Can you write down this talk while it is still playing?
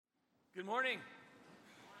Good morning.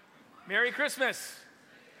 Merry Christmas.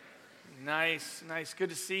 Nice. Good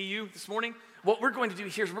to see you this morning. What we're going to do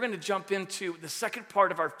here is we're going to jump into the second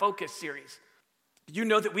part of our focus series. You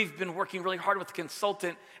know that we've been working really hard with the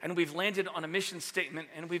consultant, and we've landed on a mission statement,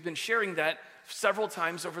 and we've been sharing that several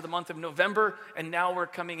times over the month of November, and now we're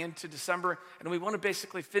coming into December, and we want to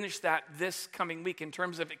basically finish that this coming week in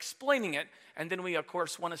terms of explaining it, and then we, of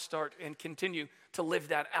course, want to start and continue to live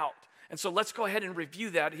that out. And so let's go ahead and review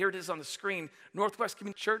that. Here it is on the screen. Northwest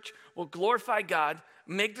Community Church will glorify God,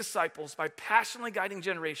 make disciples by passionately guiding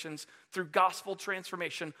generations through gospel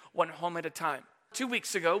transformation, one home at a time. 2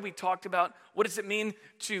 weeks ago, we talked about what does it mean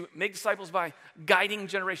to make disciples by guiding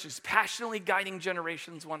generations, passionately guiding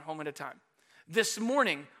generations, one home at a time. This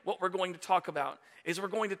morning, what we're going to talk about is we're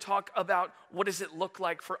going to talk about what does it look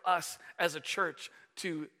like for us as a church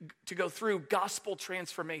to go through gospel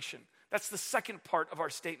transformation. That's the second part of our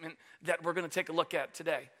statement that we're going to take a look at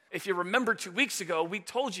today. If you remember 2 weeks ago, we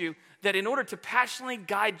told you that in order to passionately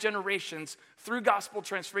guide generations through gospel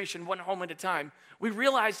transformation, one home at a time, we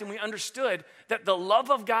realized and we understood that the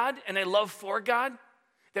love of God and a love for God,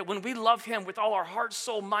 that when we love Him with all our heart,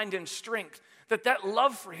 soul, mind, and strength, that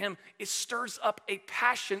love for Him, it stirs up a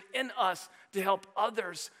passion in us to help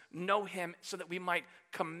others know Him so that we might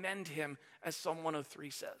commend Him, as Psalm 103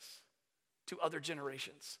 says, to other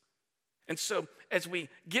generations. And so as we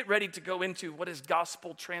get ready to go into what does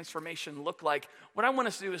gospel transformation look like, what I want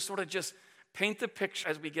us to do is sort of just paint the picture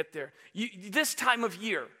as we get there. This time of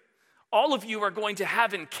year, all of you are going to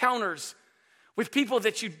have encounters with people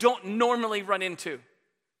that you don't normally run into.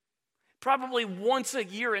 Probably once a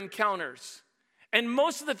year encounters. And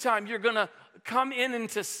most of the time you're going to come in and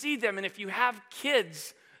to see them. And if you have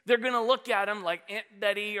kids, they're going to look at them like Aunt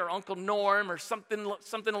Betty or Uncle Norm or something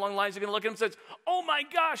along the lines. They're going to look at them and say, "Oh my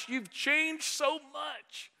gosh, you've changed so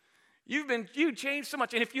much. You changed so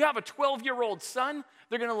much." And if you have a 12-year-old son,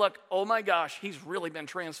 they're going to look, "Oh my gosh, he's really been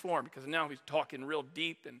transformed because now he's talking real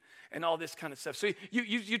deep and all this kind of stuff." So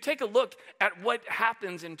you take a look at what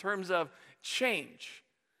happens in terms of change.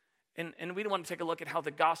 And we want to take a look at how the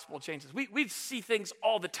gospel changes. We see things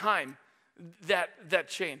all the time that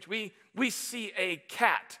change. We see a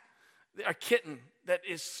kitten that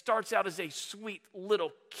starts out as a sweet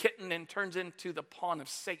little kitten and turns into the pawn of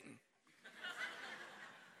Satan.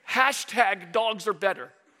 Hashtag dogs are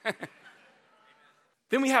better.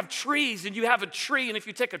 Then we have trees, and you have a tree, and if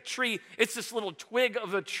you take a tree, it's this little twig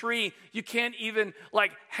of a tree. You can't even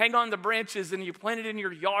hang on the branches, and you plant it in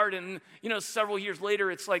your yard, and several years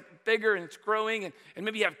later, it's bigger and it's growing, and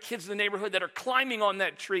maybe you have kids in the neighborhood that are climbing on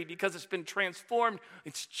that tree because it's been transformed,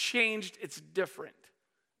 it's changed, it's different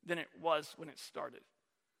than it was when it started.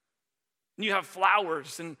 And you have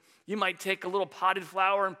flowers, and you might take a little potted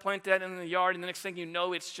flower and plant that in the yard, and the next thing you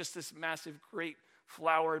know, it's just this massive, great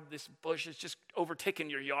flower. This bush has just overtaken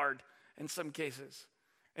your yard in some cases.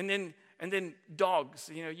 And then dogs,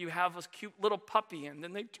 you have a cute little puppy, and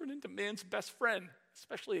then they turn into man's best friend,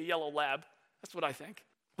 especially a yellow lab. That's what I think.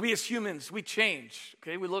 We as humans, we change,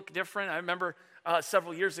 okay? We look different. I remember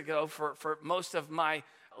several years ago, for most of my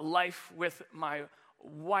life with my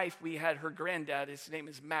wife, we had her granddad. His name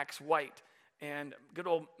is Max White. And good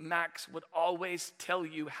old Max would always tell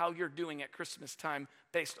you how you're doing at Christmas time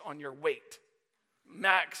based on your weight.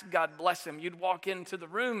 Max, God bless him, you'd walk into the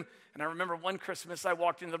room, and I remember one Christmas I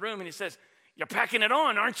walked in the room and he says, "You're packing it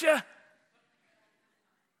on, aren't you?"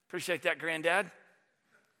 Appreciate that, Granddad.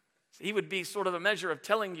 So he would be sort of a measure of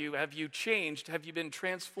telling you, have you changed? Have you been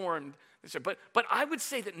transformed? But I would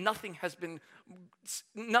say that nothing has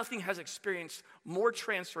experienced more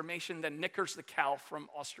transformation than Knickers the cow from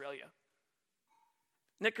Australia.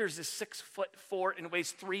 Knickers is 6'4" and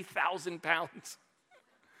weighs 3,000 pounds.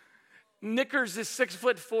 Knickers is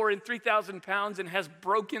 6'4" and 3,000 pounds and has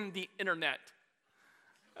broken the internet.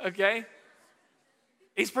 Okay?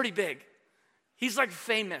 He's pretty big. He's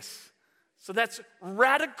famous. So that's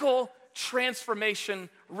radical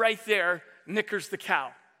transformation right there, Knickers the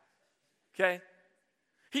cow. Okay?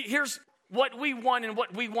 Here's what we want and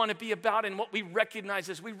what we want to be about, and what we recognize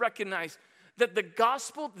is we recognize that the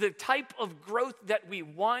gospel, the type of growth that we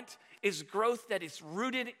want, is growth that is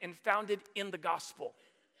rooted and founded in the gospel.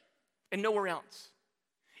 And nowhere else.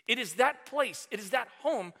 It is that place, it is that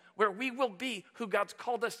home where we will be who God's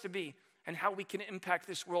called us to be, and how we can impact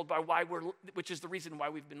this world by which is the reason why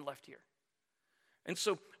we've been left here. And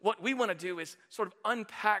so what we want to do is sort of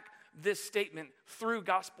unpack this statement through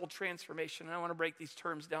gospel transformation. And I want to break these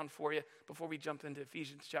terms down for you before we jump into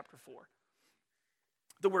Ephesians chapter 4.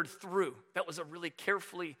 The word "through," that was a really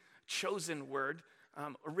carefully chosen word.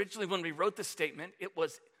 Originally when we wrote the statement, it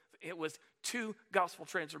was to gospel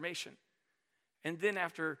transformation. And then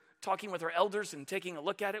after talking with our elders and taking a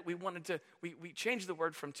look at it, we changed the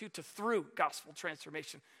word from to through gospel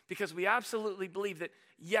transformation, because we absolutely believe that,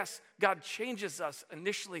 yes, God changes us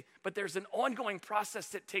initially, but there's an ongoing process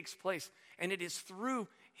that takes place, and it is through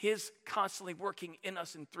his constantly working in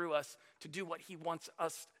us and through us to do what he wants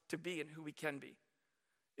us to be and who we can be.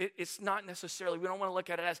 It's not necessarily, we don't want to look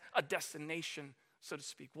at it as a destination, so to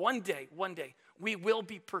speak. One day, we will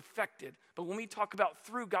be perfected. But when we talk about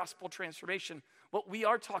through gospel transformation, what we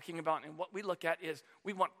are talking about and what we look at is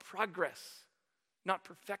we want progress, not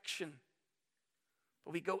perfection.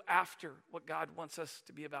 But we go after what God wants us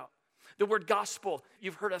to be about. The word gospel,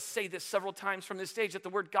 you've heard us say this several times from this stage, that the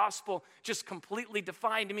word gospel, just completely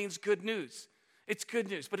defined, means good news. It's good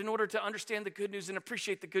news. But in order to understand the good news and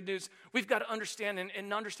appreciate the good news, we've got to understand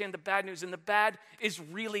and understand the bad news. And the bad is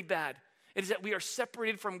really bad. It is that we are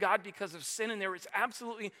separated from God because of sin, and there is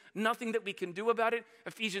absolutely nothing that we can do about it.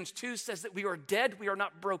 Ephesians 2 says that we are dead, we are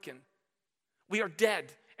not broken. We are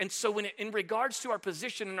dead. And so in regards to our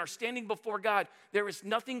position and our standing before God, there is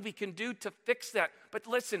nothing we can do to fix that. But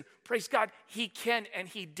listen, praise God, he can and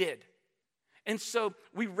he did. And so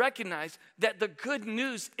we recognize that the good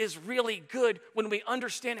news is really good when we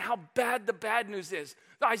understand how bad the bad news is.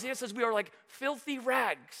 Isaiah says we are like filthy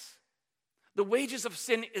rags. The wages of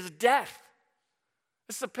sin is death.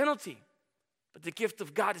 It's the penalty. But the gift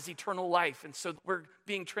of God is eternal life. And so we're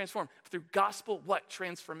being transformed through gospel, what?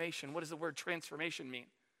 Transformation. What does the word transformation mean?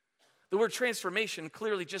 The word transformation,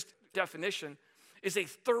 clearly just definition, is a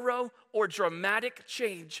thorough or dramatic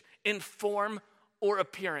change in form or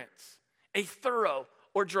appearance. A thorough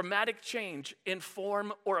or dramatic change in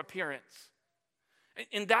form or appearance.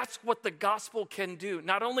 And that's what the gospel can do.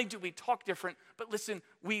 Not only do we talk different, but listen,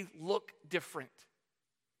 we look different.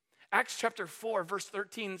 Acts chapter 4, verse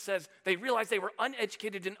 13 says, they realized they were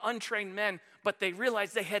uneducated and untrained men, but they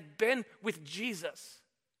realized they had been with Jesus.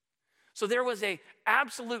 So there was an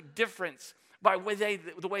absolute difference by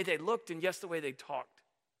the way they looked and, yes, the way they talked.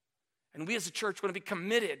 And we as a church want to be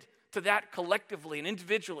committed to that collectively and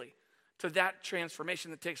individually, to that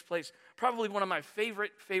transformation that takes place. Probably one of my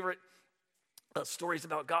favorite stories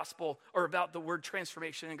about gospel, or about the word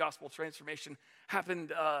transformation and gospel transformation,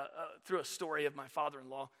 happened through a story of my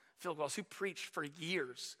father-in-law, Phil Walls, who preached for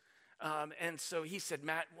years. And so he said,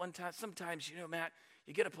 Matt, sometimes, Matt,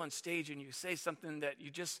 you get up on stage and you say something that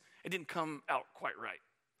it didn't come out quite right.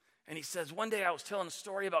 And he says, one day I was telling a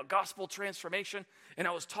story about gospel transformation, and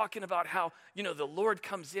I was talking about how, the Lord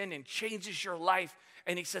comes in and changes your life.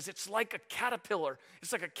 And he says, it's like a caterpillar.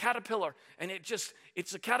 It's like a caterpillar, and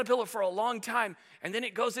it's a caterpillar for a long time, and then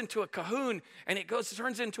it goes into a cocoon, and it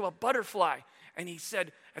turns into a butterfly. And he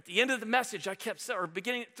said, at the end of the message,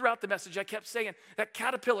 beginning throughout the message, I kept saying, that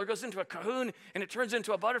caterpillar goes into a cocoon, and it turns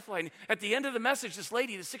into a butterfly. And at the end of the message, the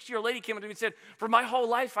 60-year-old lady came up to me and said, for my whole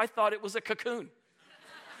life, I thought it was a cocoon.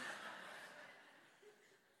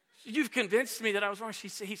 You've convinced me that I was wrong. He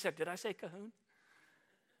said, did I say cocoon?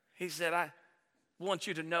 He said, I want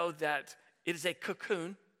you to know that it is a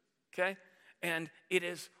cocoon, okay? And it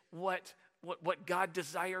is what God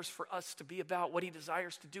desires for us to be about, what he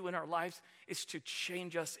desires to do in our lives is to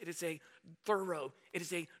change us. It is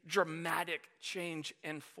a dramatic change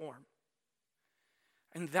in form.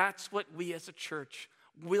 And that's what we as a church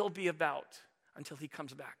will be about until he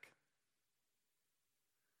comes back.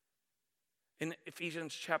 In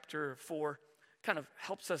Ephesians chapter 4, kind of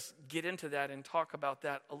helps us get into that and talk about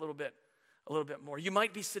that a little bit more. You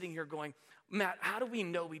might be sitting here going, Matt, how do we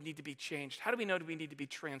know we need to be changed? How do we know we need to be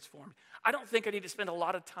transformed? I don't think I need to spend a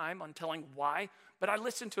lot of time on telling why, but I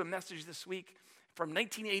listened to a message this week from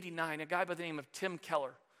 1989, a guy by the name of Tim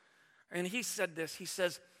Keller. And he said this, he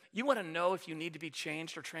says, you want to know if you need to be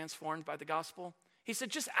changed or transformed by the gospel? He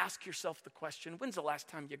said, just ask yourself the question, when's the last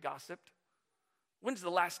time you gossiped? When's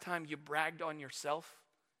the last time you bragged on yourself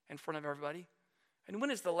in front of everybody? And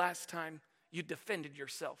when is the last time you defended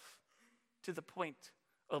yourself to the point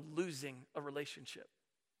of losing a relationship?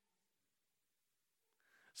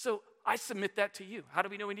 So I submit that to you. How do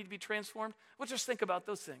we know we need to be transformed? Well, just think about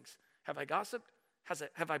those things. Have I gossiped?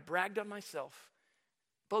 Have I bragged on myself,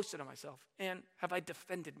 boasted on myself? And have I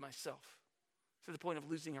defended myself to the point of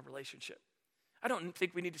losing a relationship? I don't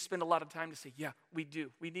think we need to spend a lot of time to say, yeah, we do.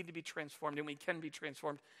 We need to be transformed, and we can be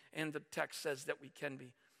transformed. And the text says that we can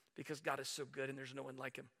be, because God is so good and there's no one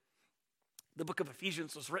like him. The book of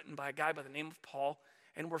Ephesians was written by a guy by the name of Paul,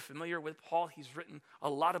 and we're familiar with Paul. He's written a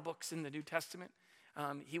lot of books in the New Testament.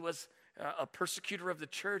 He was a persecutor of the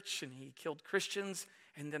church, and he killed Christians.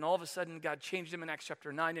 And then all of a sudden, God changed him in Acts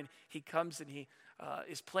chapter 9, and he comes and he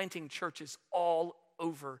is planting churches all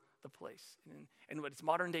over the place. And what it's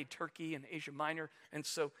modern day Turkey and Asia Minor. And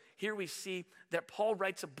so here we see that Paul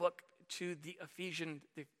writes a book to the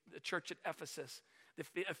church at Ephesus,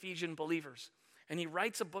 the Ephesian believers. And he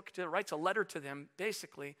writes a letter to them,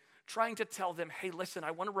 basically trying to tell them, hey, listen,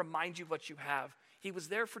 I want to remind you what you have. He was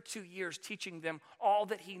there for 2 years teaching them all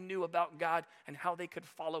that he knew about God and how they could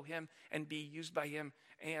follow him and be used by him.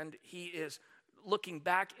 And he is looking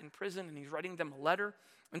back in prison and he's writing them a letter.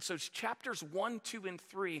 And so chapters 1, 2, and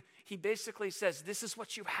 3, he basically says, this is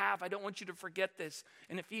what you have. I don't want you to forget this.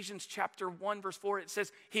 In Ephesians chapter 1, verse 4, it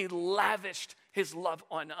says, he lavished his love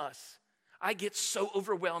on us. I get so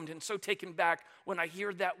overwhelmed and so taken back when I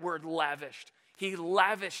hear that word lavished. He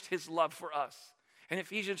lavished his love for us. In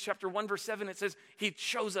Ephesians chapter 1, verse 7, it says, he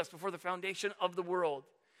chose us before the foundation of the world.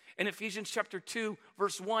 In Ephesians chapter 2,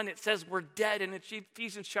 verse 1, it says we're dead. And in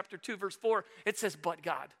Ephesians chapter 2, verse 4, it says, but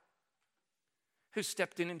God, who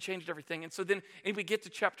stepped in and changed everything. And so then and we get to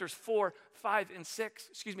chapters 4, 5, and 6.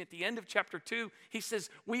 At the end of chapter 2, he says,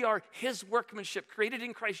 we are his workmanship, created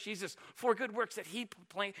in Christ Jesus for good works that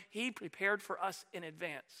he prepared for us in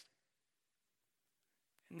advance.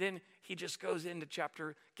 And then he just goes into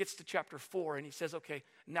gets to chapter 4, and he says, okay,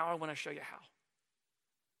 now I want to show you how.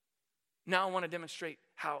 Now I want to demonstrate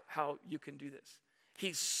how you can do this.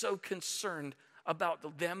 He's so concerned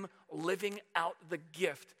about them living out the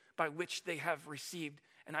gift by which they have received.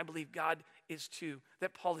 And I believe God is too.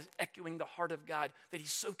 That Paul is echoing the heart of God. That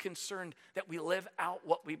he's so concerned that we live out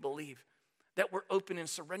what we believe. That we're open and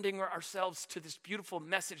surrendering ourselves to this beautiful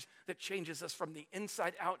message that changes us from the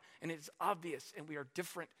inside out. And it's obvious and we are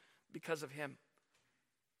different because of him.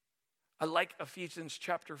 I like Ephesians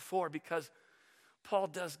chapter 4 because Paul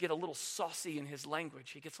does get a little saucy in his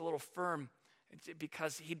language. He gets a little firm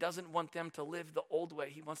because he doesn't want them to live the old way.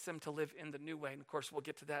 He wants them to live in the new way. And of course, we'll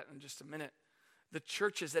get to that in just a minute. The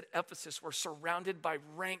churches at Ephesus were surrounded by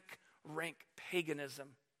rank paganism,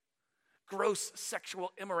 gross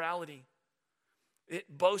sexual immorality. It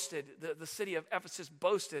boasted, the city of Ephesus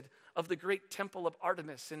boasted of the great temple of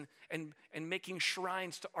Artemis and making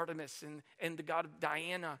shrines to Artemis and the god of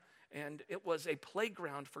Diana. And it was a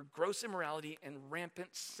playground for gross immorality and rampant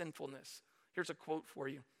sinfulness. Here's a quote for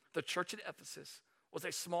you. The church at Ephesus was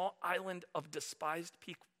a small island of despised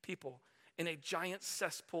people in a giant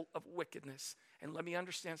cesspool of wickedness. And let me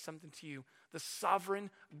understand something to you. The sovereign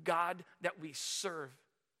God that we serve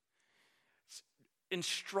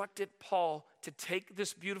instructed Paul to take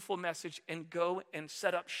this beautiful message and go and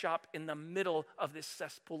set up shop in the middle of this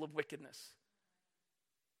cesspool of wickedness.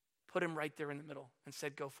 Put him right there in the middle and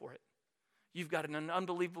said, go for it. You've got an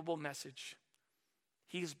unbelievable message.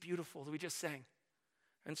 He is beautiful, we just sang.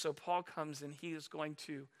 And so Paul comes and he is going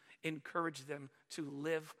to encourage them to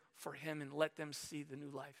live for him and let them see the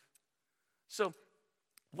new life. So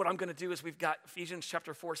what I'm going to do is we've got Ephesians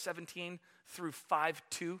chapter 4, 17 through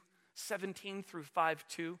 5:2, 17 through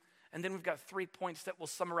 5:2, and then we've got 3 points that will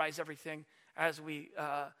summarize everything as we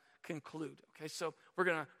conclude. Okay, so we're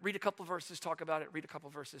going to read a couple verses, talk about it, read a couple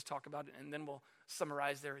verses, talk about it, and then we'll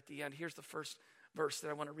summarize there at the end. Here's the first verse that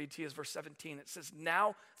I want to read to you is verse 17. It says,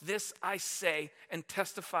 now this I say and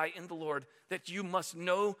testify in the Lord, that you must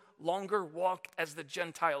no longer walk as the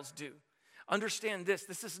Gentiles do. Understand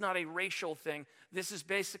this is not a racial thing. This is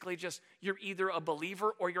basically just you're either a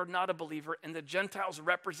believer or you're not a believer, and the Gentiles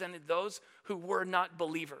represented those who were not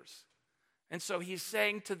believers. And so he's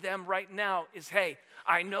saying to them right now is, hey,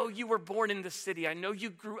 I know you were born in this city. I know you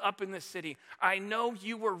grew up in this city. I know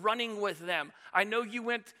you were running with them. I know you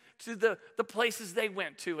went to the places they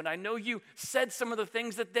went to. And I know you said some of the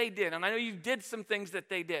things that they did. And I know you did some things that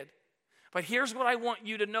they did. But here's what I want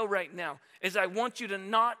you to know right now, is I want you to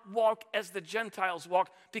not walk as the Gentiles walk,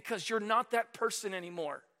 because you're not that person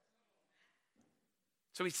anymore.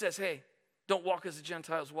 So he says, hey, don't walk as the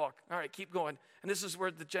Gentiles walk. All right, keep going. And this is where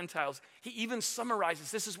the Gentiles, he even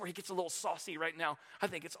summarizes. This is where he gets a little saucy right now. I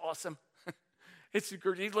think it's awesome.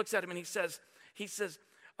 He looks at him and he says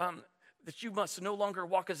that you must no longer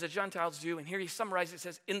walk as the Gentiles do. And here he summarizes, it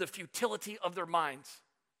says, in the futility of their minds.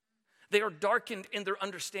 They are darkened in their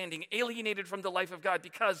understanding, alienated from the life of God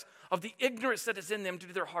because of the ignorance that is in them due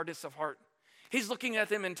to their hardness of heart. He's looking at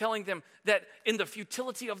them and telling them that in the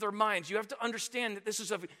futility of their minds, you have to understand that this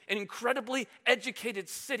is an incredibly educated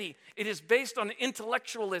city. It is based on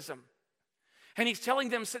intellectualism. And he's telling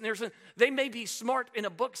them, sitting there, saying, they may be smart in a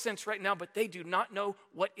book sense right now, but they do not know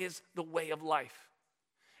what is the way of life.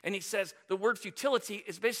 And he says the word futility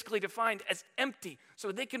is basically defined as empty.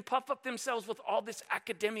 So they can puff up themselves with all this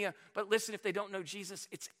academia, but listen, if they don't know Jesus,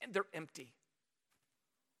 they're empty.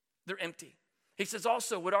 They're empty. He says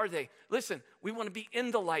also, what are they? Listen, we want to be in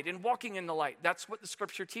the light and walking in the light. That's what the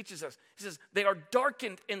scripture teaches us. He says, they are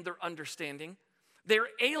darkened in their understanding. They're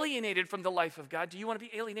alienated from the life of God. Do you want to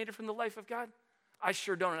be alienated from the life of God? I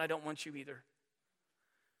sure don't, and I don't want you either.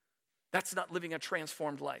 That's not living a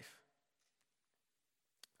transformed life.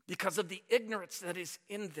 Because of the ignorance that is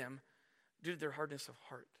in them due to their hardness of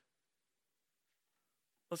heart.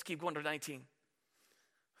 Let's keep going to 19.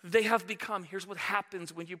 They have become, here's what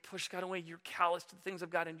happens when you push God away. You're callous to the things of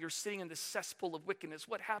God and you're sitting in this cesspool of wickedness.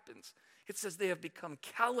 What happens? It says they have become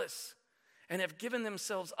callous and have given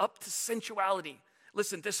themselves up to sensuality.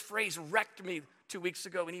 Listen, this phrase wrecked me 2 weeks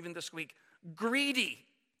ago and even this week. Greedy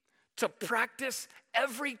to practice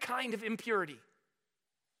every kind of impurity.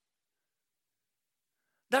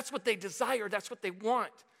 That's what they desire. That's what they want.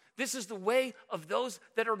 This is the way of those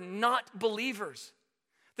that are not believers.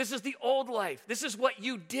 This is the old life. This is what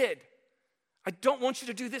you did. I don't want you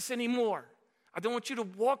to do this anymore. I don't want you to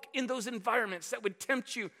walk in those environments that would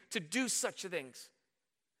tempt you to do such things.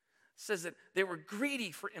 It says that they were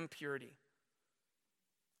greedy for impurity.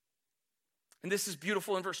 And this is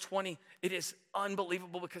beautiful in verse 20. It is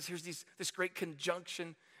unbelievable because here's this great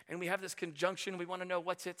conjunction. And we have this conjunction. We want to know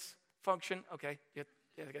what's its function. Okay, yeah,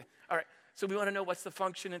 okay. All right. So we want to know what's the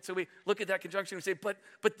function. And so we look at that conjunction and we say,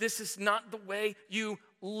 but this is not the way you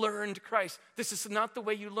learned Christ. This is not the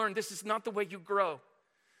way you learn. This is not the way you grow.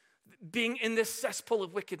 Being in this cesspool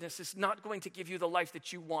of wickedness is not going to give you the life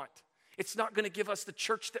that you want. It's not going to give us the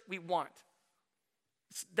church that we want.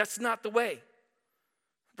 That's not the way.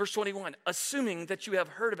 Verse 21, assuming that you have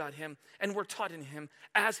heard about him and were taught in him,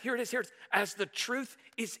 as the truth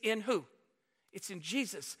is in who? It's in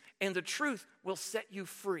Jesus, and the truth will set you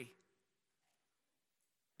free.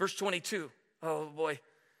 Verse 22, oh boy,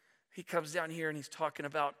 he comes down here and he's talking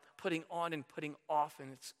about putting on and putting off,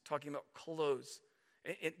 and it's talking about clothes.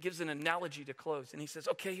 It gives an analogy to clothes, and he says,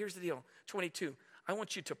 okay, here's the deal. 22, I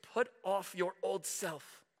want you to put off your old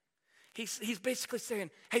self. He's basically saying,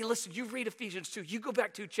 hey, listen, you read Ephesians 2. You go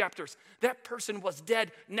back 2 chapters. That person was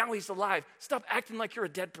dead. Now he's alive. Stop acting like you're a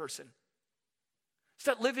dead person.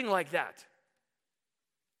 Stop living like that.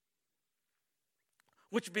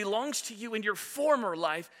 Which belongs to you in your former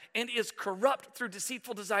life and is corrupt through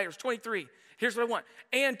deceitful desires. 23, here's what I want.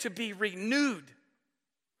 And to be renewed.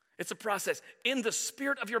 It's a process in the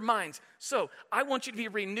spirit of your minds. So I want you to be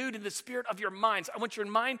renewed in the spirit of your minds. I want your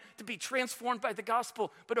mind to be transformed by the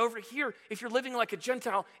gospel. But over here, if you're living like a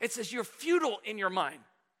Gentile, it says you're futile in your mind.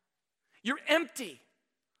 You're empty.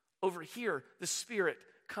 Over here, the Spirit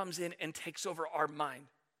comes in and takes over our mind.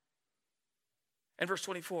 And verse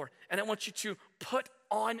 24, and I want you to put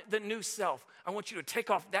on the new self. I want you to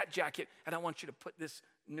take off that jacket, and I want you to put this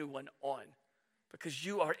new one on. Because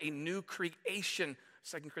you are a new creation,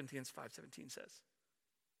 2 Corinthians 5:17 says.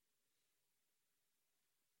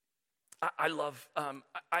 I love,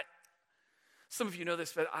 some of you know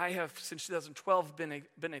this, but I have since 2012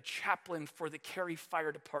 been a chaplain for the Cary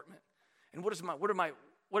Fire Department. And what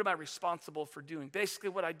am I responsible for doing? Basically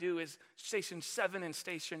what I do is Station 7 and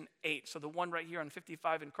Station 8. So the one right here on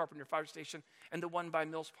 55 in Carpenter Fire Station and the one by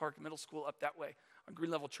Mills Park Middle School up that way on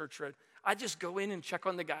Green Level Church Road. I just go in and check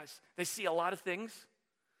on the guys. They see a lot of things.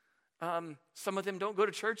 Some of them don't go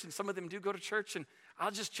to church and some of them do go to church, and I'll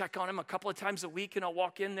just check on them a couple of times a week, and I'll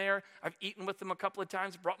walk in there. I've eaten with them a couple of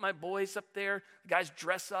times, brought my boys up there. The guys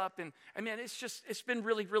dress up, and I mean, it's been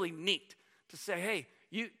really, really neat to say, hey,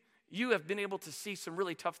 you have been able to see some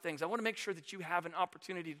really tough things. I want to make sure that you have an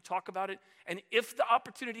opportunity to talk about it. And if the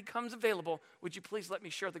opportunity comes available, would you please let me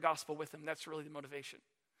share the gospel with them? That's really the motivation.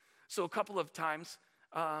 So a couple of times,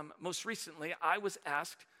 most recently, I was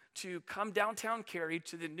asked to come downtown Cary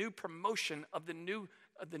to the new promotion of the new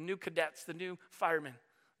cadets, the new firemen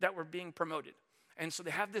that were being promoted. And so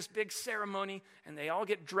they have this big ceremony, and they all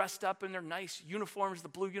get dressed up in their nice uniforms, the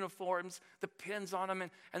blue uniforms, the pins on them,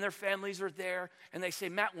 and their families are there. And they say,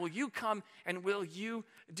 Matt, will you come and will you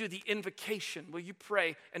do the invocation? Will you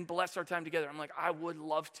pray and bless our time together? I'm like, I would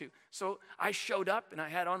love to. So I showed up, and I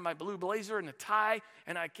had on my blue blazer and a tie,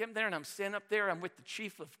 and I came there, and I'm standing up there. I'm with the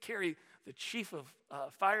chief of Cary, the chief of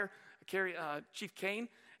fire, Cary, Chief Kane.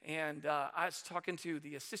 And I was talking to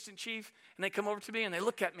the assistant chief, and they come over to me, and they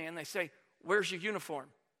look at me, and they say, where's your uniform?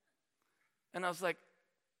 And I was like,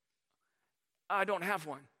 I don't have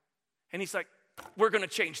one. And he's like, we're going to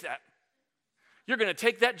change that. You're going to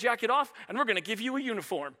take that jacket off, and we're going to give you a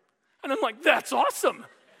uniform. And I'm like, that's awesome.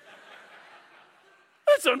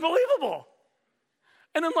 That's unbelievable.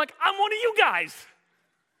 And I'm like, I'm one of you guys.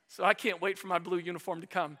 So I can't wait for my blue uniform to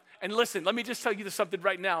come. And listen, let me just tell you something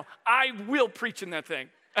right now. I will preach in that thing.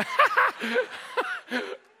 Okay.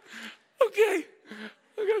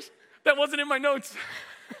 Oh gosh. That wasn't in my notes.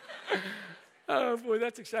 Oh, boy,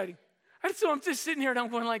 that's exciting. And so I'm just sitting here and I'm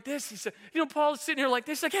going like this. He said, Paul is sitting here like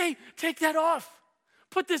this, like, hey, take that off.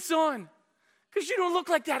 Put this on. Because you don't look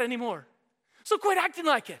like that anymore. So quit acting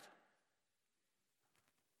like it.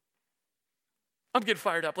 I'm getting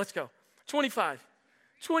fired up. Let's go. 25.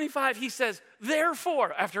 25, he says,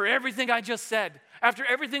 therefore, after everything I just said,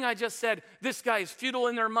 this guy is futile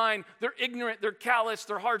in their mind. They're ignorant. They're callous.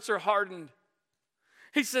 Their hearts are hardened.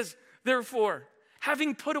 He says, therefore,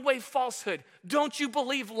 having put away falsehood, don't you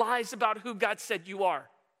believe lies about who God said you are.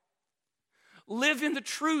 Live in the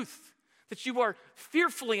truth that you are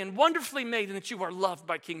fearfully and wonderfully made and that you are loved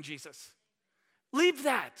by King Jesus. Leave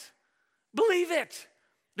that. Believe it.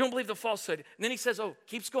 Don't believe the falsehood. And then he says,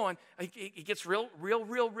 keeps going. He gets real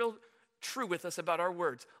true with us about our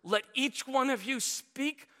words. Let each one of you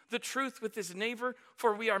speak the truth with his neighbor,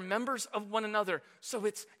 for we are members of one another. So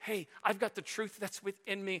it's, hey, I've got the truth that's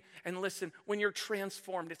within me. And listen, when you're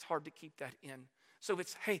transformed, it's hard to keep that in. So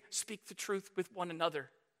it's, hey, speak the truth with one another.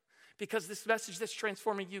 Because this message that's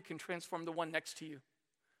transforming you can transform the one next to you.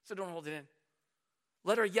 So don't hold it in.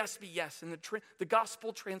 Let our yes be yes. And the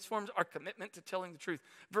gospel transforms our commitment to telling the truth.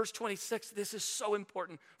 Verse 26, this is so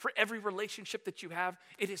important for every relationship that you have.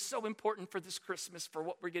 It is so important for this Christmas, for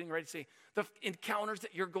what we're getting ready to see. The encounters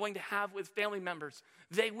that you're going to have with family members,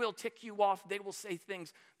 they will tick you off. They will say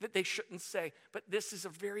things that they shouldn't say. But this is a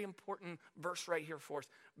very important verse right here for us.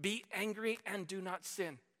 Be angry and do not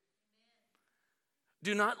sin.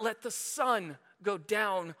 Do not let the sun go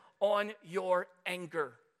down on your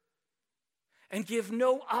anger. And give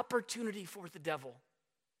no opportunity for the devil.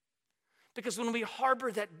 Because when we harbor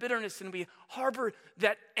that bitterness and we harbor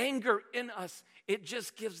that anger in us, it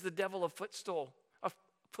just gives the devil a footstool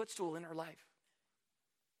in our life.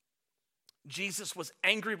 Jesus was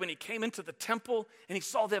angry when he came into the temple and he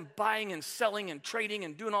saw them buying and selling and trading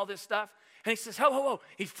and doing all this stuff. And he says, ho.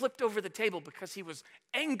 He flipped over the table because he was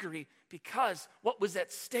angry because what was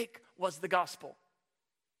at stake was the gospel.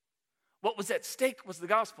 What was at stake was the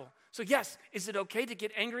gospel. So yes, is it okay to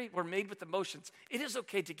get angry? We're made with emotions. It is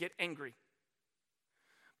okay to get angry.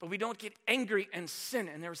 But we don't get angry and sin,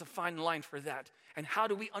 and there's a fine line for that. And how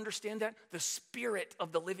do we understand that? The Spirit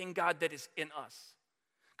of the living God that is in us.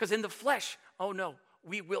 Because in the flesh, oh no,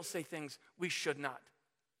 we will say things we should not.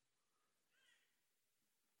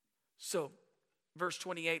 So, verse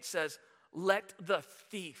 28 says, let the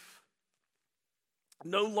thief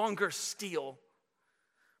no longer steal,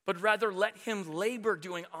 but rather let him labor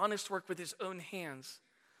doing honest work with his own hands,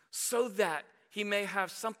 so that he may have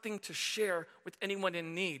something to share with anyone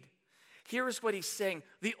in need. Here is what he's saying.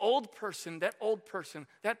 The old person,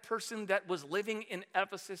 that person that was living in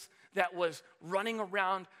Ephesus, that was running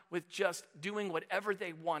around with just doing whatever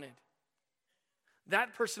they wanted.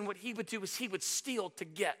 That person, what he would do is he would steal to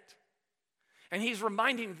get. And he's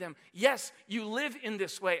reminding them, yes, you live in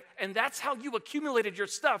this way, and that's how you accumulated your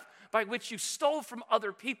stuff, by which you stole from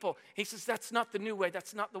other people. He says, that's not the new way.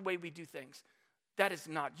 That's not the way we do things. That is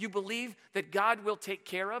not. You believe that God will take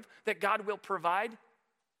care of, that God will provide,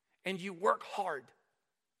 and you work hard,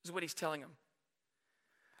 is what he's telling them.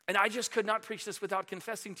 And I just could not preach this without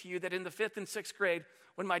confessing to you that in the 5th and 6th grade,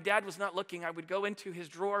 when my dad was not looking, I would go into his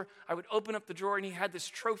drawer, I would open up the drawer, and he had this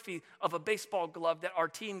trophy of a baseball glove that our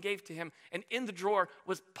team gave to him, and in the drawer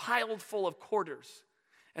was piled full of quarters.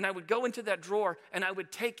 And I would go into that drawer, and I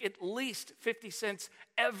would take at least 50 cents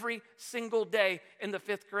every single day in the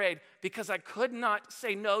 5th grade because I could not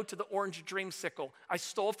say no to the orange dreamsicle. I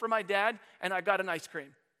stole from my dad, and I got an ice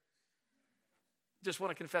cream. Just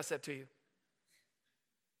want to confess that to you.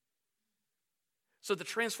 So the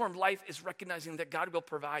transformed life is recognizing that God will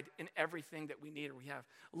provide in everything that we need or we have.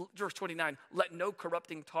 Verse 29, let no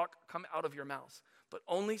corrupting talk come out of your mouths, but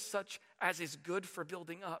only such as is good for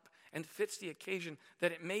building up and fits the occasion,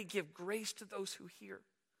 that it may give grace to those who hear.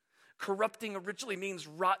 Corrupting originally means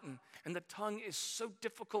rotten, and the tongue is so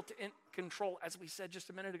difficult to control, as we said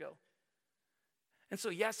just a minute ago. And so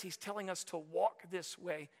yes, he's telling us to walk this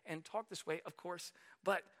way and talk this way, of course,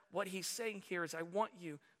 but what he's saying here is I want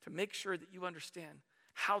you to make sure that you understand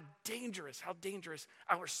how dangerous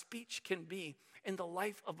our speech can be in the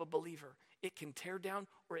life of a believer. It can tear down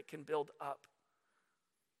or it can build up.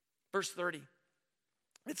 Verse 30,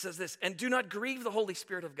 it says this, and do not grieve the Holy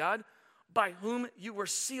Spirit of God, by whom you were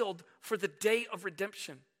sealed for the day of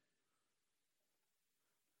redemption.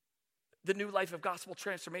 The new life of gospel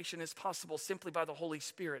transformation is possible simply by the Holy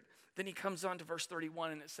Spirit. Then he comes on to verse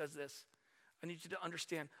 31 and it says this. I need you to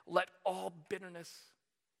understand, let all bitterness,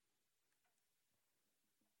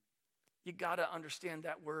 you got to understand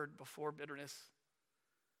that word before bitterness.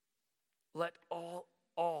 Let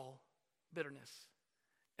all bitterness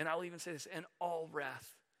and I'll even say this, and all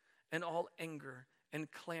wrath, and all anger,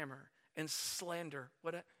 and clamor, and slander,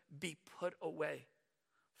 be put away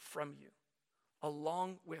from you,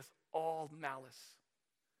 along with all malice.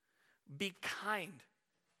 Be kind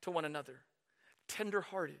to one another,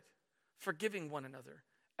 tenderhearted, forgiving one another,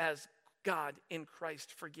 as God in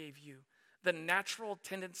Christ forgave you. The natural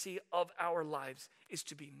tendency of our lives is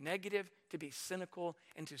to be negative, to be cynical,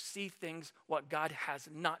 and to see things what God has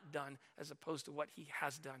not done as opposed to what he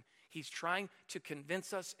has done. He's trying to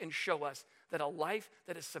convince us and show us that a life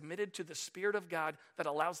that is submitted to the Spirit of God, that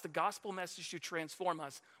allows the gospel message to transform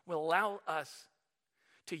us, will allow us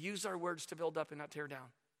to use our words to build up and not tear down,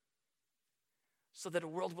 so that the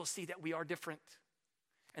world will see that we are different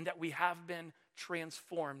and that we have been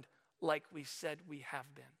transformed like we said we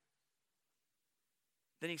have been.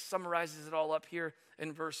 Then he summarizes it all up here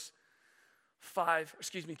in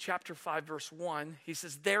chapter 5, verse 1. He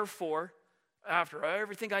says, therefore, after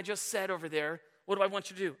everything I just said over there, what do I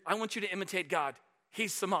want you to do? I want you to imitate God.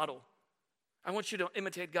 He's the model. I want you to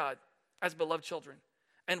imitate God as beloved children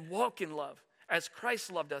and walk in love as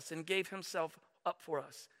Christ loved us and gave himself up for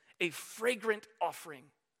us, a fragrant offering,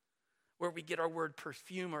 where we get our word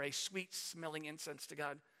perfume, or a sweet smelling incense to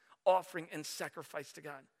God, offering and sacrifice to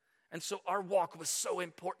God. And so our walk was so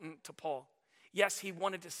important to Paul. Yes, he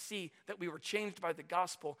wanted to see that we were changed by the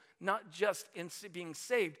gospel, not just in being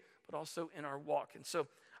saved, but also in our walk. And so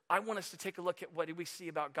I want us to take a look at what do we see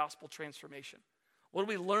about gospel transformation. What do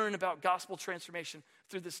we learn about gospel transformation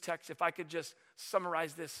through this text? If I could just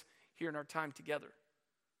summarize this here in our time together.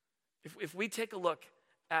 If we take a look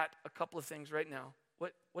at a couple of things right now,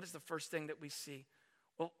 what is the first thing that we see?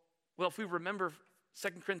 Well, if we remember, 2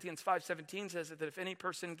 Corinthians 5:17 says that if any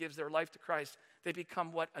person gives their life to Christ, they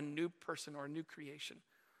become what? A new person or a new creation.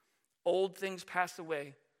 Old things pass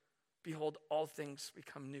away. Behold, all things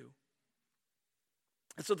become new.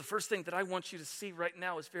 And so the first thing that I want you to see right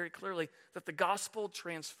now is very clearly that the gospel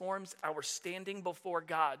transforms our standing before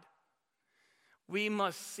God. We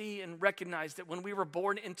must see and recognize that when we were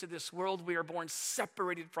born into this world, we are born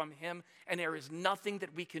separated from him, and there is nothing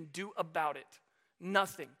that we can do about it.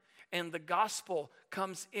 Nothing. And the gospel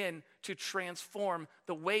comes in to transform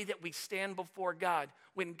the way that we stand before God.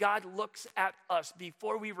 When God looks at us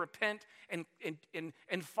before we repent and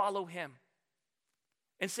follow him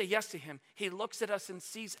and say yes to him, he looks at us and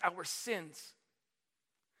sees our sins.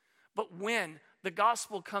 But when the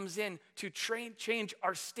gospel comes in to change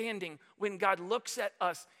our standing, when God looks at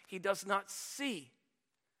us, he does not see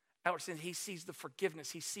our sins. He sees the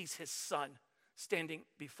forgiveness. He sees his son standing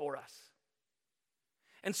before us.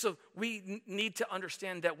 And so we need to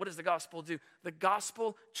understand that. What does the gospel do? The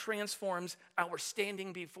gospel transforms our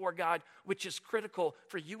standing before God, which is critical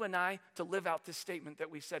for you and I to live out this statement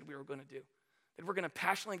that we said we were going to do. That we're going to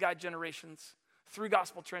passionately guide generations through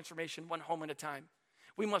gospel transformation, one home at a time.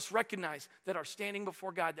 We must recognize that our standing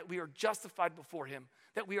before God, that we are justified before him,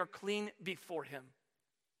 that we are clean before him.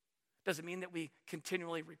 Doesn't mean that we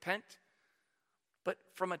continually repent, but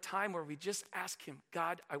from a time where we just ask him,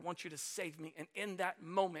 God, I want you to save me. And in that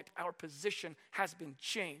moment, our position has been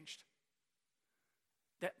changed.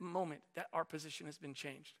 That moment that our position has been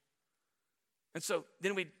changed. And so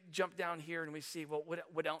then we jump down here and we see, well,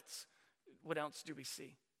 what else? What else do we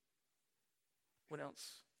see? What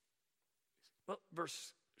else? Well,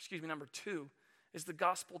 number 2 is the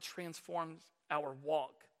gospel transforms our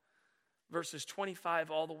walk. Verses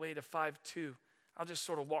 25 all the way to 5:2. I'll just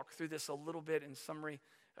sort of walk through this a little bit in summary.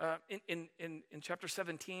 In chapter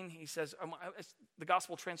 17, he says, the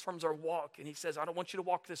gospel transforms our walk. And he says, I don't want you to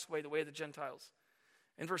walk this way, the way of the Gentiles.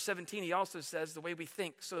 In verse 17, he also says the way we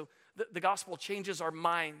think. So the gospel changes our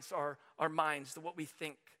minds, what we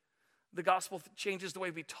think. The gospel changes the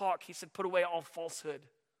way we talk. He said, put away all falsehood.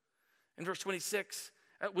 In verse 26,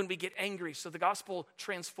 when we get angry, so the gospel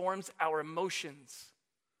transforms our emotions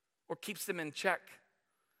or keeps them in check.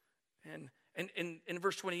 And in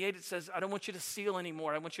verse 28, it says, I don't want you to steal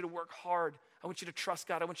anymore. I want you to work hard. I want you to trust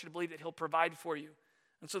God. I want you to believe that he'll provide for you.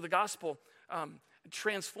 And so the gospel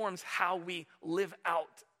transforms how we live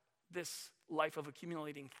out this life of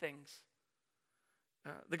accumulating things.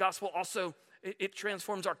 The gospel also, it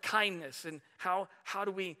transforms our kindness. And how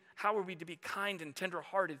are we to be kind and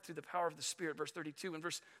tenderhearted through the power of the Spirit? Verse 32. In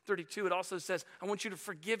verse 32, it also says, I want you to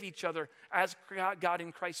forgive each other as God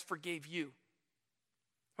in Christ forgave you.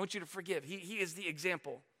 I want you to forgive. He is the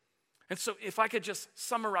example. And so if I could just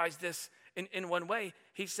summarize this in one way,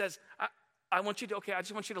 he says, I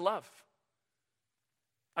just want you to love.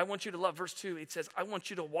 I want you to love. Verse 2, it says, I want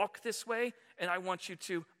you to walk this way, and I want you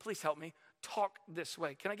to, please help me, talk this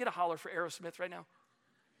way. Can I get a holler for Aerosmith right now?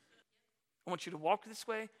 I want you to walk this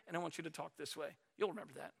way, and I want you to talk this way. You'll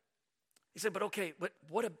remember that. He said, but okay, but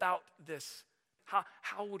what about this? How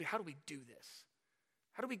do we do this?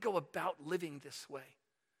 How do we go about living this way?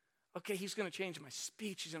 Okay, he's going to change my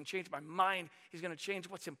speech. He's going to change my mind. He's going to change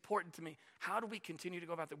what's important to me. How do we continue to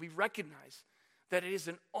go about that? We recognize that it is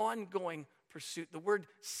an ongoing pursuit. The word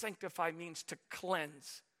sanctify means to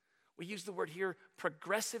cleanse. We use the word here,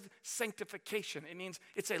 progressive sanctification. It means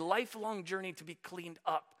it's a lifelong journey to be cleaned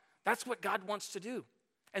up. That's what God wants to do.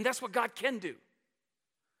 And that's what God can do.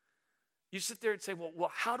 You sit there and say,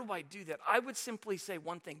 well, how do I do that? I would simply say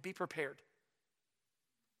one thing, be prepared.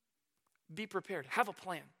 Be prepared. Have a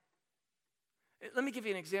plan. Let me give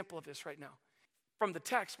you an example of this right now. From the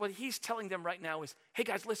text, what he's telling them right now is, hey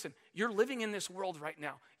guys, listen, you're living in this world right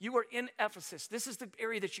now. You are in Ephesus. This is the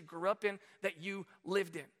area that you grew up in, that you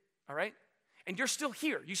lived in, all right? And you're still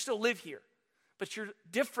here. You still live here. But you're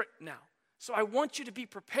different now. So I want you to be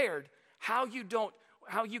prepared how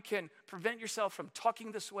you can prevent yourself from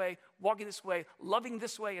talking this way, walking this way, loving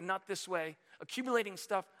this way and not this way, accumulating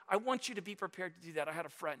stuff. I want you to be prepared to do that. I had a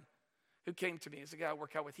friend who came to me, as a guy I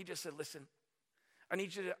work out with. He just said, listen,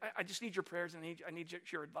 I just need your prayers and I need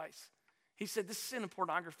your advice. He said, this sin of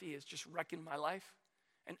pornography is just wrecking my life.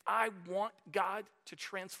 And I want God to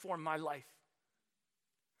transform my life.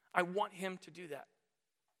 I want him to do that.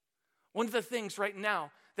 One of the things right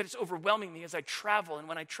now that is overwhelming me as I travel, and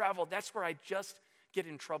when I travel, that's where I just get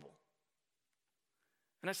in trouble.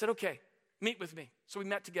 And I said, okay, meet with me. So we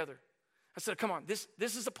met together. I said, come on, this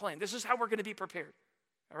is a plan. This is how we're going to be prepared,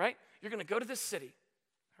 all right? You're going to go to this city,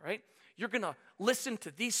 all right? You're going to listen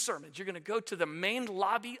to these sermons. You're going to go to the main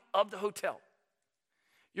lobby of the hotel.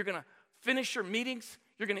 You're going to finish your meetings.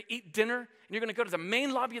 You're going to eat dinner, and you're going to go to the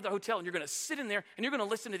main lobby of the hotel, and you're going to sit in there, and you're going to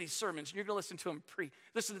listen to these sermons, and you're going to listen to him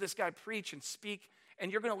listen to this guy preach and speak,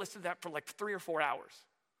 and you're going to listen to that for like 3 or 4 hours.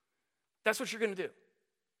 That's what you're going to do.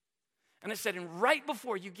 And I said, and right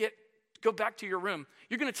before you go back to your room,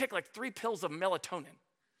 you're going to take like 3 pills of melatonin.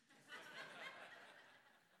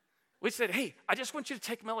 We said, hey, I just want you to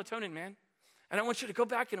take melatonin, man. And I want you to go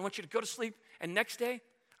back and I want you to go to sleep. And next day,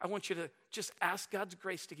 I want you to just ask God's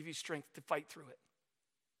grace to give you strength to fight through it.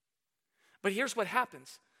 But here's what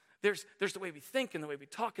happens. There's the way we think and the way we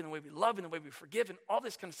talk and the way we love and the way we forgive and all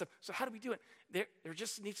this kind of stuff. So how do we do it? There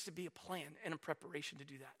just needs to be a plan and a preparation to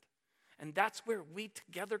do that. And that's where we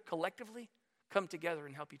together collectively come together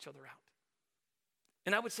and help each other out.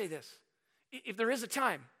 And I would say this. If there is a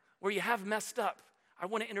time where you have messed up, I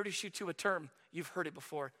want to introduce you to a term. You've heard it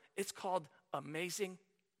before. It's called amazing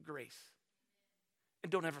grace.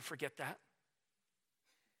 And don't ever forget that.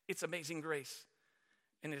 It's amazing grace.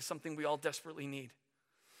 And it is something we all desperately need.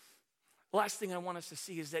 The last thing I want us to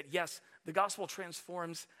see is that, yes, the gospel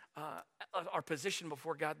transforms our position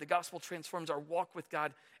before God. The gospel transforms our walk with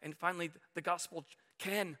God. And finally, the gospel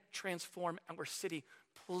can transform our city.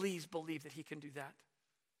 Please believe that he can do that.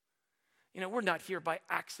 You know, we're not here by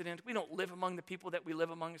accident. We don't live among the people that we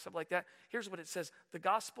live among and stuff like that. Here's what it says. The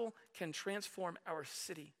gospel can transform our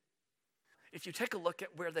city. If you take a look at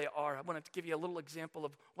where they are, I want to give you a little example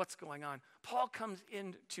of what's going on. Paul comes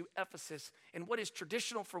into Ephesus, and what is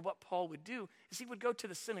traditional for what Paul would do is he would go to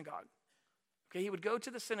the synagogue. Okay, he would go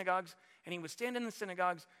to the synagogues, and he would stand in the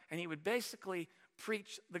synagogues, and he would basically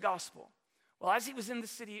preach the gospel. Well, as he was in the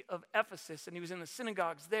city of Ephesus, and he was in the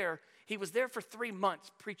synagogues there, he was there for 3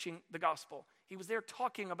 months preaching the gospel. He was there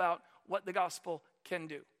talking about what the gospel can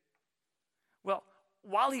do. Well,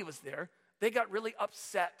 while he was there, they got really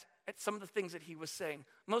upset at some of the things that he was saying,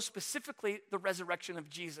 most specifically the resurrection of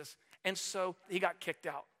Jesus, and so he got kicked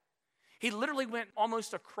out. He literally went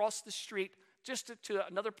almost across the street just to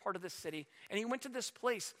another part of the city, and he went to this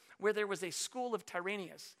place where there was a school of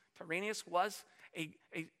Tyrannus. Tyrannus was an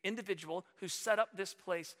individual who set up this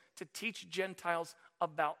place to teach Gentiles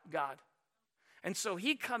about God. And so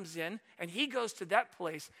he comes in, and he goes to that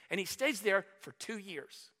place, and he stays there for 2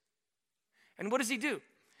 years. And what does he do?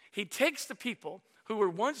 He takes the people who were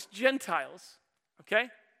once Gentiles, okay?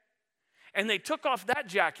 And they took off that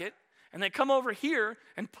jacket, and they come over here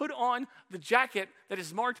and put on the jacket that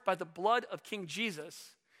is marked by the blood of King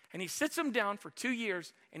Jesus. And he sits them down for 2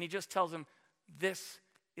 years, and he just tells them, this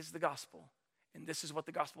is the gospel, and this is what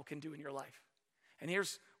the gospel can do in your life. And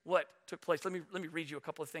here's what took place. Let me read you a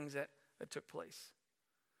couple of things that took place.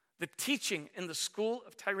 The teaching in the school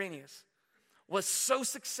of Tyrannus was so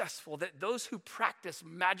successful that those who practiced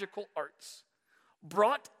magical arts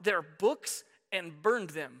brought their books and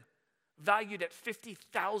burned them, valued at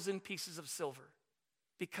 50,000 pieces of silver.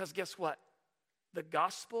 Because guess what? The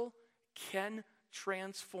gospel can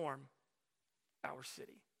transform our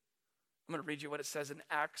city. I'm going to read you what it says in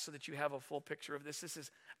Acts so that you have a full picture of this. This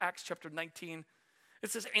is Acts chapter 19. It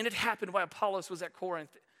says, "And it happened while Apollos was at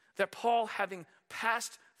Corinth, that Paul, having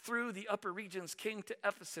passed through the upper regions, came to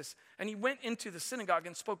Ephesus. And he went into the synagogue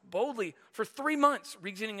and spoke boldly for 3 months,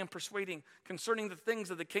 reasoning and persuading concerning the things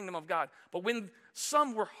of the kingdom of God. But when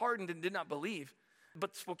some were hardened and did not believe,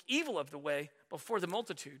 but spoke evil of the way before the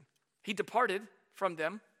multitude, he departed from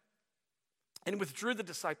them and withdrew the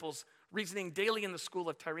disciples, reasoning daily in the school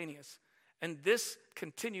of Tyrannus. And this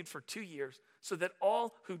continued for 2 years, so that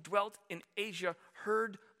all who dwelt in Asia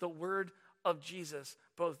heard the word of Jesus,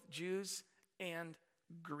 both Jews and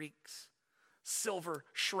Greeks. Silver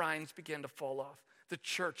shrines began to fall off. The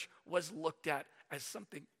church was looked at as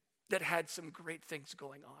something that had some great things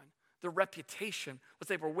going on. The reputation was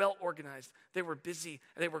they were well organized, they were busy,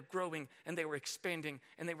 they were growing, and they were expanding,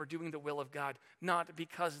 and they were doing the will of God, not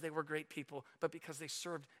because they were great people, but because they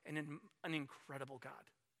served an incredible God.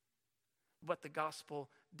 What the gospel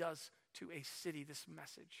does to a city, this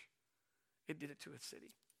message, it did it to a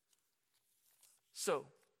city. So,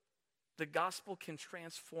 the gospel can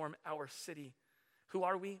transform our city. Who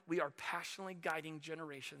are we? We are passionately guiding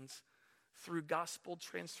generations through gospel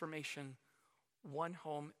transformation, one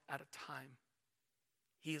home at a time.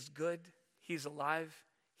 He is good. He's alive.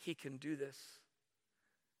 He can do this.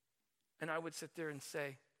 And I would sit there and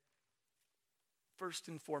say, first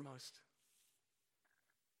and foremost,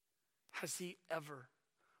 has he ever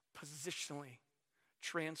positionally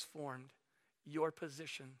transformed your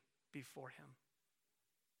position before him?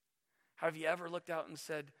 Have you ever looked out and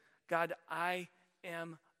said, God, I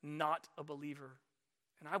am not a believer?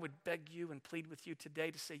 And I would beg you and plead with you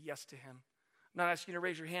today to say yes to him. I'm not asking you to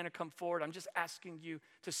raise your hand or come forward. I'm just asking you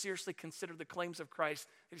to seriously consider the claims of Christ.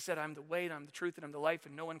 He said, I'm the way, and I'm the truth, and I'm the life,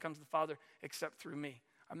 and no one comes to the Father except through me.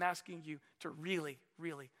 I'm asking you to really,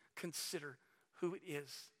 really consider who it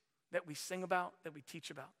is that we sing about, that we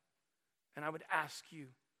teach about. And I would ask you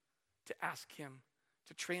to ask him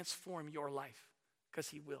to transform your life, because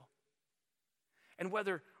he will. And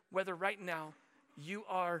whether right now you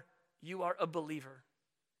are a believer,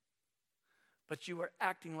 but you are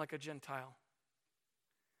acting like a Gentile,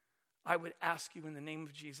 I would ask you in the name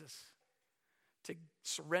of Jesus to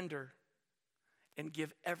surrender and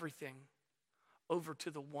give everything over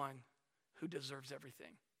to the one who deserves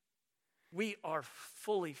everything. We are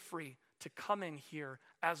fully free to come in here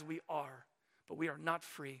as we are, but we are not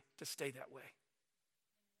free to stay that way.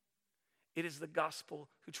 It is the gospel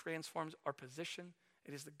who transforms our position.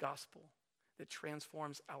 It is the gospel that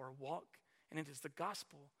transforms our walk. And it is the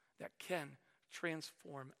gospel that can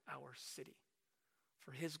transform our city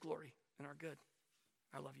for his glory and our good.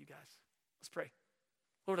 I love you guys. Let's pray.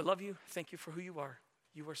 Lord, I love you. Thank you for who you are.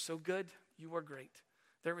 You are so good. You are great.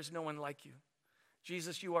 There is no one like you.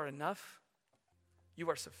 Jesus, you are enough. You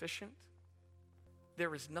are sufficient.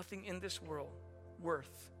 There is nothing in this world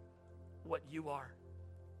worth what you are.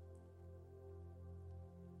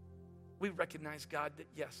 We recognize, God, that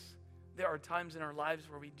yes, there are times in our lives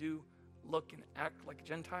where we do look and act like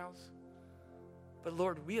Gentiles. But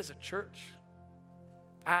Lord, we as a church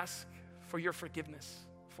ask for your forgiveness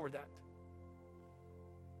for that.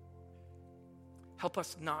 Help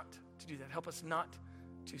us not to do that. Help us not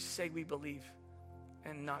to say we believe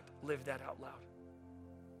and not live that out loud.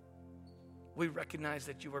 We recognize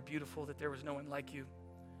that you are beautiful, that there was no one like you.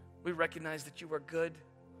 We recognize that you are good,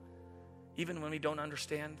 even when we don't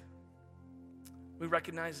understand. We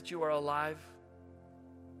recognize that you are alive.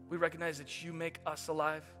 We recognize that you make us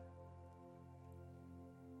alive.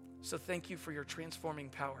 So thank you for your transforming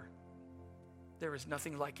power. There is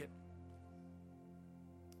nothing like it.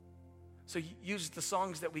 So use the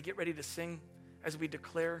songs that we get ready to sing as we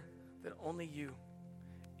declare that only you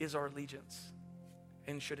is our allegiance,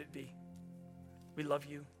 and should it be. We love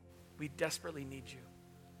you. We desperately need you.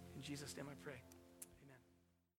 In Jesus' name I pray.